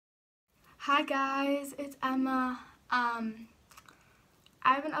Hi guys, it's Emma. I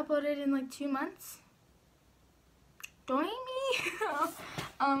haven't uploaded in like 2 months. Don't hate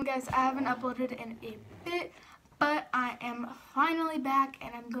me. Guys, I haven't uploaded in a bit, but I am finally back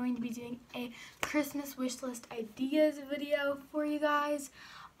and I'm going to be doing a Christmas wish list ideas video for you guys.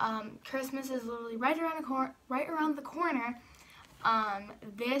 Christmas is literally right around the corner.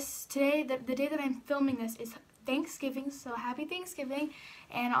 The day that I'm filming this is Thanksgiving, so happy Thanksgiving,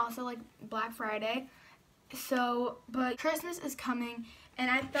 and also like Black Friday. But Christmas is coming, and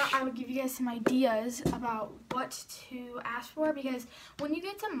I thought I would give you guys some ideas about what to ask for, because when you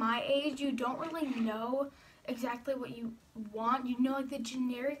get to my age, you don't really know exactly what you want. You know like the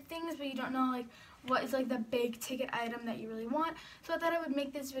generic things, but you don't know like what is like the big ticket item that you really want. So I thought I would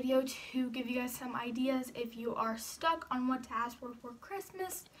make this video to give you guys some ideas if you are stuck on what to ask for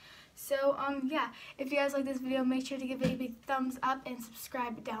Christmas. So yeah, if you guys like this video, make sure to give it a big thumbs up and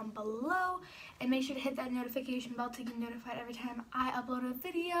subscribe down below, and make sure to hit that notification bell to get notified every time I upload a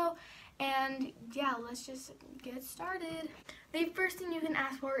video. And yeah, let's just get started. The first thing you can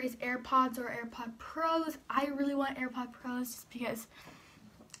ask for is AirPods or AirPod Pros. I really want AirPod Pros just because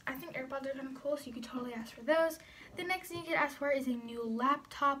I think AirPods are kind of cool, so you could totally ask for those. The next thing you could ask for is a new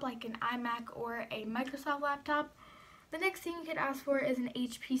laptop, like an iMac or a Microsoft laptop. The next thing you could ask for is an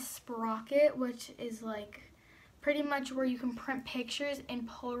HP Sprocket, which is like pretty much where you can print pictures in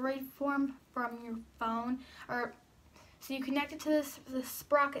Polaroid form from your phone. So you connect it to this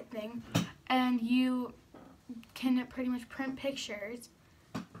Sprocket thing, and you can pretty much print pictures,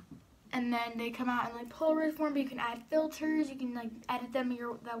 and then they come out in like Polaroid form, but you can add filters, you can like edit them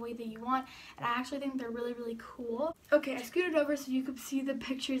that way that you want, and I actually think they're really, really cool. Okay, I scooted over so you could see the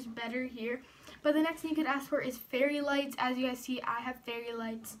pictures better here. But the next thing you could ask for is fairy lights. As you guys see, I have fairy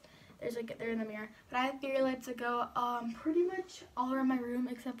lights. They're in the mirror, but I have fairy lights that go pretty much all around my room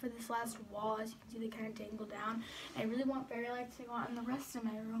except for this last wall. As you can see, they kind of dangle down. I really want fairy lights to go out in the rest of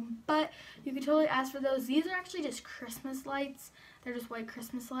my room, but you could totally ask for those. These are actually just Christmas lights. They're just white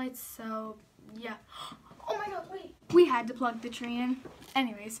Christmas lights, so yeah. Oh my god, wait. We had to plug the tree in.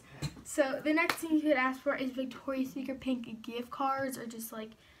 Anyways, so the next thing you could ask for is Victoria's Secret pink gift cards, or just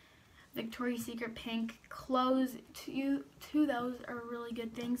like Victoria's Secret pink clothes. To those are really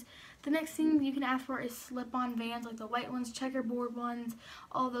good things. The next thing you can ask for is slip-on Vans, like the white ones, checkerboard ones,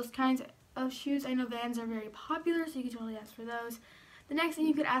 all those kinds of shoes. I know Vans are very popular, so you can totally ask for those. The next thing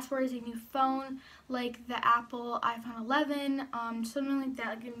you could ask for is a new phone, like the Apple iPhone 11, something like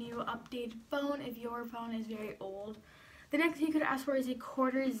that, like a new updated phone if your phone is very old. The next thing you could ask for is a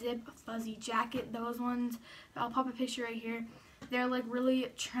quarter zip fuzzy jacket. Those ones, I'll pop a picture right here. They're like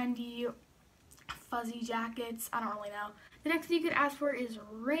really trendy fuzzy jackets. I don't really know. The next thing you could ask for is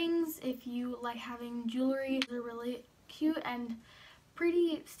rings if you like having jewelry. They're really cute and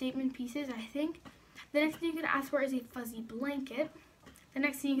pretty statement pieces, I think. The next thing you could ask for is a fuzzy blanket. The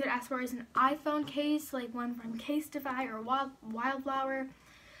next thing you could ask for is an iPhone case, like one from Casetify or Wildflower.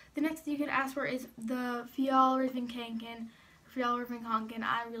 The next thing you could ask for is the Fjallravenkanken.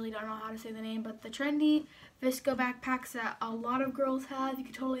 I really don't know how to say the name, but the trendy VSCO backpacks that a lot of girls have. You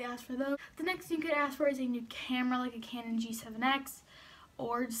could totally ask for those. The next thing you could ask for is a new camera, like a Canon G7X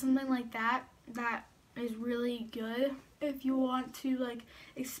or something like that. That is really good if you want to like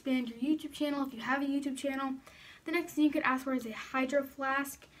expand your YouTube channel, if you have a YouTube channel. The next thing you could ask for is a hydro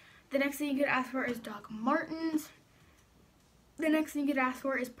flask. The next thing you could ask for is Doc Martens. The next thing you could ask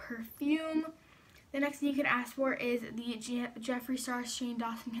for is perfume. The next thing you could ask for is the Jeffree Star Shane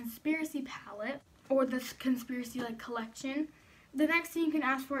Dawson Conspiracy Palette, or the Conspiracy like collection. The next thing you can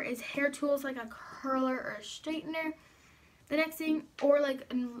ask for is hair tools, like a curler or a straightener. The next thing, or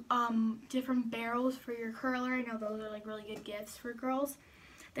like different barrels for your curler. I know those are like really good gifts for girls.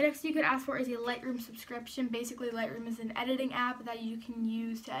 The next thing you could ask for is a Lightroom subscription. Basically, Lightroom is an editing app that you can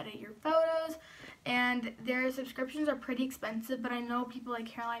use to edit your photos, and their subscriptions are pretty expensive, but I know people like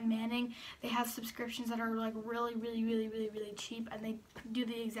Caroline Manning, they have subscriptions that are like really cheap, and they do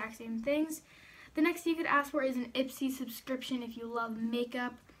the exact same things. The next thing you could ask for is an Ipsy subscription if you love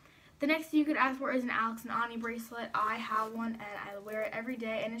makeup. The next thing you could ask for is an Alex and Ani bracelet. I have one and I wear it every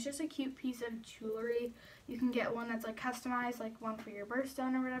day, and it's just a cute piece of jewelry. You can get one that's like customized, like one for your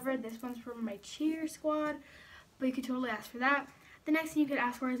birthstone or whatever. This one's for my cheer squad, but you could totally ask for that. The next thing you could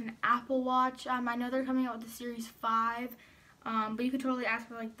ask for is an Apple Watch. I know they're coming out with the Series 5, but you could totally ask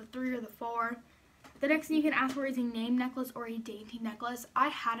for like the 3 or the 4. The next thing you can ask for is a name necklace or a dainty necklace. I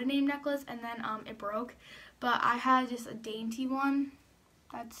had a name necklace and then it broke, but I had just a dainty one.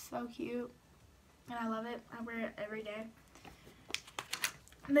 That's so cute, and I love it. I wear it every day.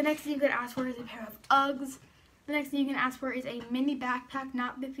 The next thing you could ask for is a pair of Uggs. The next thing you can ask for is a mini backpack,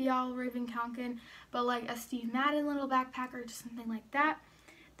 not Biffy All Ravenconkin, but like a Steve Madden little backpack or just something like that.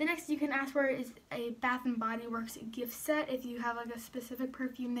 The next thing you can ask for is a Bath & Body Works gift set. If you have like a specific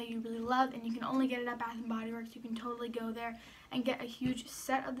perfume that you really love and you can only get it at Bath & Body Works, you can totally go there and get a huge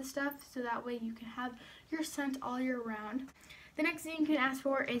set of the stuff, so that way you can have your scent all year round. The next thing you can ask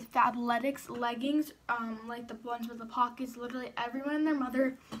for is Fabletics leggings, like the ones with the pockets. Literally everyone and their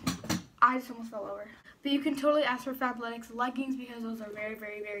mother, I just almost fell over. But you can totally ask for Fabletics leggings because those are very,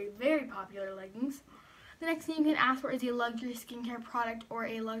 very, very, very popular leggings. The next thing you can ask for is a luxury skincare product or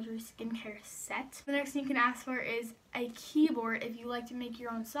a luxury skincare set. The next thing you can ask for is a keyboard if you like to make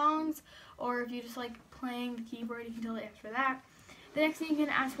your own songs, or if you just like playing the keyboard, you can totally ask for that. The next thing you can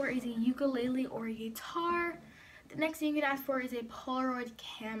ask for is a ukulele or a guitar. The next thing you can ask for is a Polaroid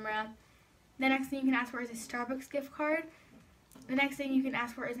camera. The next thing you can ask for is a Starbucks gift card. The next thing you can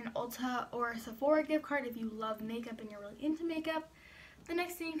ask for is an Ulta or a Sephora gift card if you love makeup and you're really into makeup. The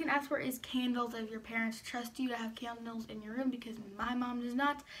next thing you can ask for is candles if your parents trust you to have candles in your room, because my mom does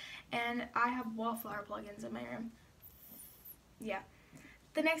not, and I have wallflower plugins in my room. Yeah.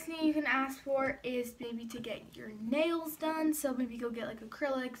 The next thing you can ask for is maybe to get your nails done, so maybe go get like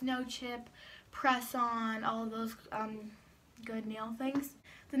acrylics, no chip, press on, all of those good nail things.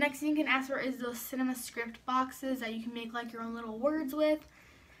 The next thing you can ask for is those cinema script boxes that you can make like your own little words with.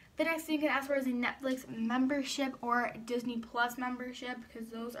 The next thing you can ask for is a Netflix membership or a Disney Plus membership, because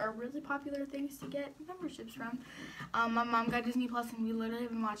those are really popular things to get memberships from. My mom got Disney Plus and we literally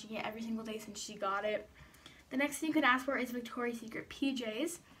have been watching it every single day since she got it. The next thing you can ask for is Victoria's Secret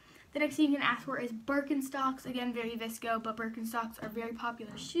PJs. The next thing you can ask for is Birkenstocks. Again, very VSCO, but Birkenstocks are very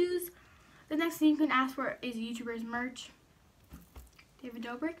popular shoes. The next thing you can ask for is YouTubers merch. David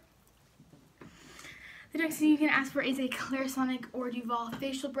Dobrik. The next thing you can ask for is a Clarisonic or Duval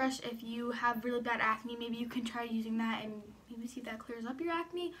facial brush. If you have really bad acne, maybe you can try using that and maybe see if that clears up your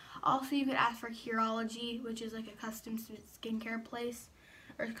acne. Also, you could ask for Curology, which is like a custom skincare place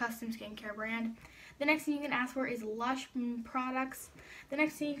or custom skincare brand. The next thing you can ask for is Lush products. The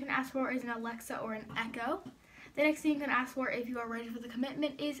next thing you can ask for is an Alexa or an Echo. The next thing you can ask for, if you are ready for the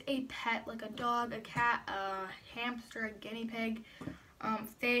commitment, is a pet, like a dog, a cat, a hamster, a guinea pig,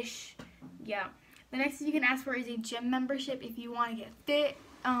 fish, yeah. The next thing you can ask for is a gym membership if you want to get fit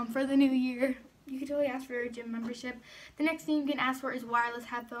for the new year. You can totally ask for a gym membership. The next thing you can ask for is wireless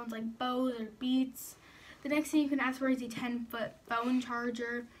headphones like Bose or Beats. The next thing you can ask for is a 10-foot phone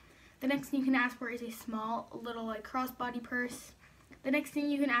charger. The next thing you can ask for is a small little like crossbody purse. The next thing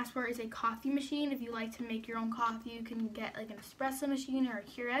you can ask for is a coffee machine. If you like to make your own coffee, you can get like an espresso machine or a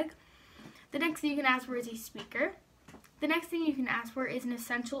Keurig. The next thing you can ask for is a speaker. The next thing you can ask for is an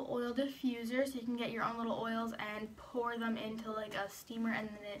essential oil diffuser, so you can get your own little oils and pour them into like a steamer, and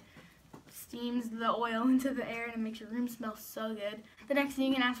then it steams the oil into the air and it makes your room smell so good. The next thing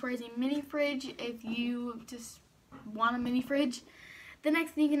you can ask for is a mini fridge if you just want a mini fridge. The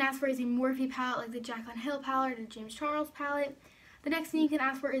next thing you can ask for is a Morphe palette, like the Jaclyn Hill palette or James Charles palette. The next thing you can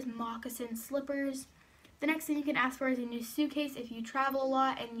ask for is moccasin slippers. The next thing you can ask for is a new suitcase if you travel a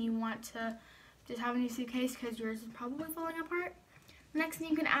lot and you want to just have a new suitcase because yours is probably falling apart. The next thing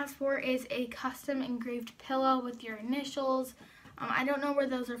you can ask for is a custom engraved pillow with your initials. I don't know where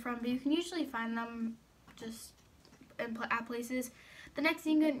those are from, but you can usually find them just at places. The next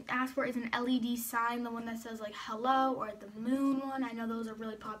thing you can ask for is an LED sign, the one that says like hello, or the moon one. I know those are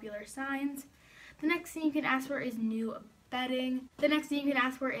really popular signs. The next thing you can ask for is new bedding. The next thing you can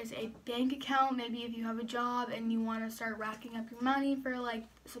ask for is a bank account. Maybe if you have a job and you want to start racking up your money for like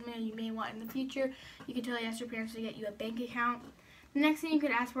something that you may want in the future, you can totally ask your parents to get you a bank account. The next thing you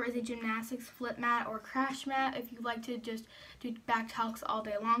could ask for is a gymnastics flip mat or crash mat if you like to just do back talks all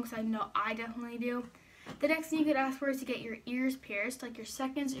day long, because I know I definitely do. The next thing you could ask for is to get your ears pierced, like your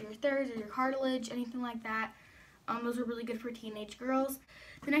seconds or your thirds or your cartilage, anything like that. Those are really good for teenage girls.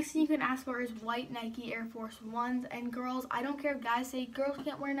 The next thing you can ask for is white Nike Air Force Ones. And girls, I don't care if guys say girls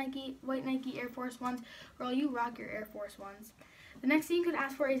can't wear white Nike Air Force Ones. Girl, you rock your Air Force Ones. The next thing you can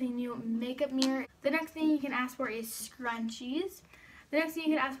ask for is a new makeup mirror. The next thing you can ask for is scrunchies. The next thing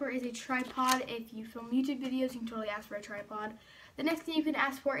you can ask for is a tripod. If you film YouTube videos, you can totally ask for a tripod. The next thing you can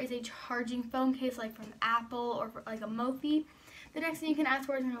ask for is a charging phone case, like from Apple or like a Mophie. The next thing you can ask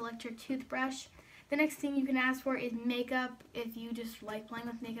for is an electric toothbrush. The next thing you can ask for is makeup. If you just like playing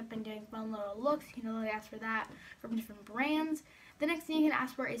with makeup and doing fun little looks, you can totally ask for that from different brands. The next thing you can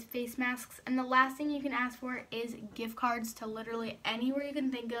ask for is face masks. And the last thing you can ask for is gift cards to literally anywhere you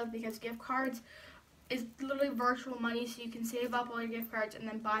can think of, because gift cards is literally virtual money, so you can save up all your gift cards and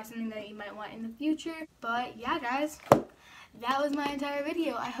then buy something that you might want in the future. But yeah, guys, that was my entire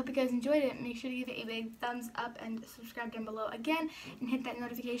video. I hope you guys enjoyed it. Make sure to give it a big thumbs up and subscribe down below again and hit that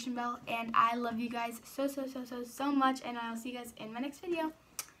notification bell. And I love you guys so much, and I'll see you guys in my next video.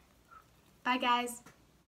 Bye guys.